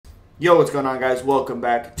Yo, what's going on, guys? Welcome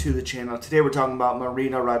back to the channel. Today we're talking about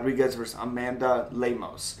Marina Rodriguez versus Amanda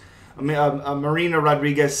Lemos. Marina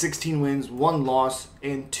Rodriguez, 16 wins, 1 loss,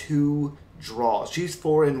 and 2 draws. She's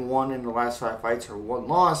 4-1 in the last 5 fights. Her 1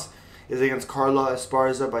 loss is against Carla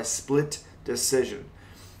Esparza by split decision.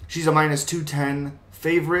 She's a -210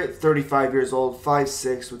 favorite, 35 years old,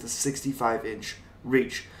 5'6", with a 65-inch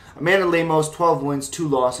reach. Amanda Lemos, 12 wins, 2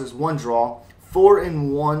 losses, 1 draw.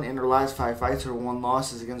 4-1 in her last 5 fights. Her 1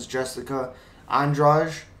 loss is against Jessica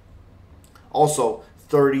Andrade, also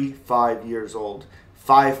 35 years old.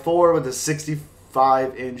 5'4" with a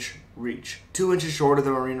 65-inch reach. 2 inches shorter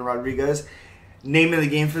than Marina Rodriguez. Name of the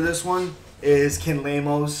game for this one is, can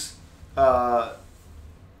Lemos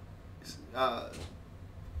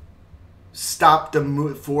stop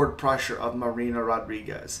the forward pressure of Marina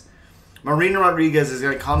Rodriguez? Marina Rodriguez is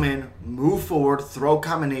going to come in, move forward, throw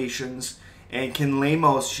combinations. And can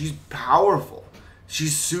Lemos, she's powerful.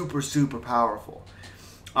 She's super, super powerful.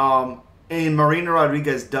 And Marina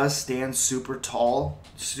Rodriguez does stand super tall,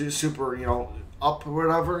 super, up or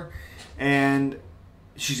whatever. And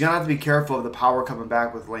she's going to have to be careful of the power coming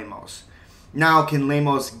back with Lemos. Now, can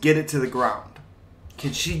Lemos get it to the ground?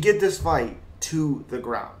 Can she get this fight to the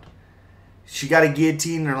ground? She got a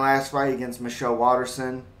guillotine in her last fight against Michelle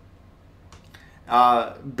Waterson.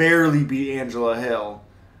 Barely beat Angela Hill.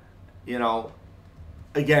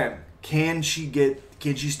 Again, can she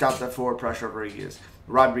stop that forward pressure of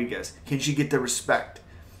Rodriguez? Can she get the respect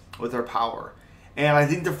with her power? And I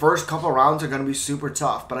think the first couple rounds are going to be super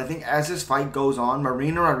tough. But I think as this fight goes on,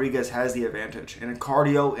 Marina Rodriguez has the advantage. In her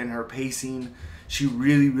cardio, in her pacing, she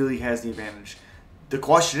really, really has the advantage. The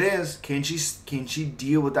question is, can she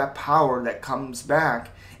deal with that power that comes back?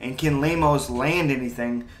 And can Lemos land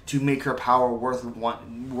anything to make her power warranted?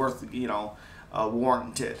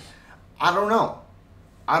 I don't know.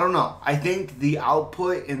 I think the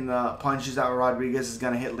output in the punches that Rodriguez is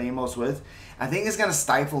going to hit Lemos with, I think it's going to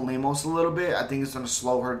stifle Lemos a little bit. I think it's going to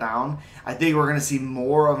slow her down. I think we're going to see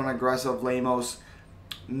more of an aggressive Lemos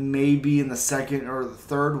maybe in the second or the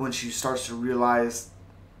third when she starts to realize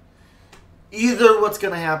either what's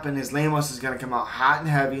going to happen is Lemos is going to come out hot and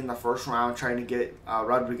heavy in the first round trying to get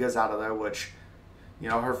Rodriguez out of there, which,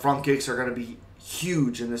 her front kicks are going to be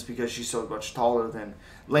huge in this because she's so much taller than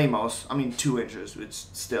Lemos. I mean, 2 inches, but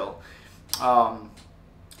still. I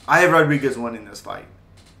have Rodriguez winning this fight.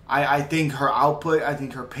 I think her output, I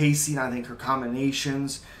think her pacing, I think her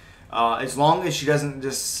combinations, as long as she doesn't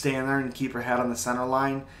just stand there and keep her head on the center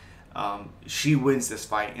line, she wins this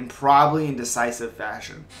fight, and probably in decisive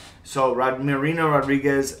fashion. So Marina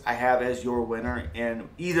Rodriguez, I have as your winner, and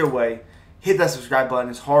either way, hit that subscribe button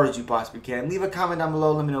as hard as you possibly can. Leave a comment down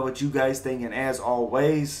below. Let me know what you guys think. And as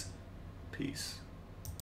always, peace.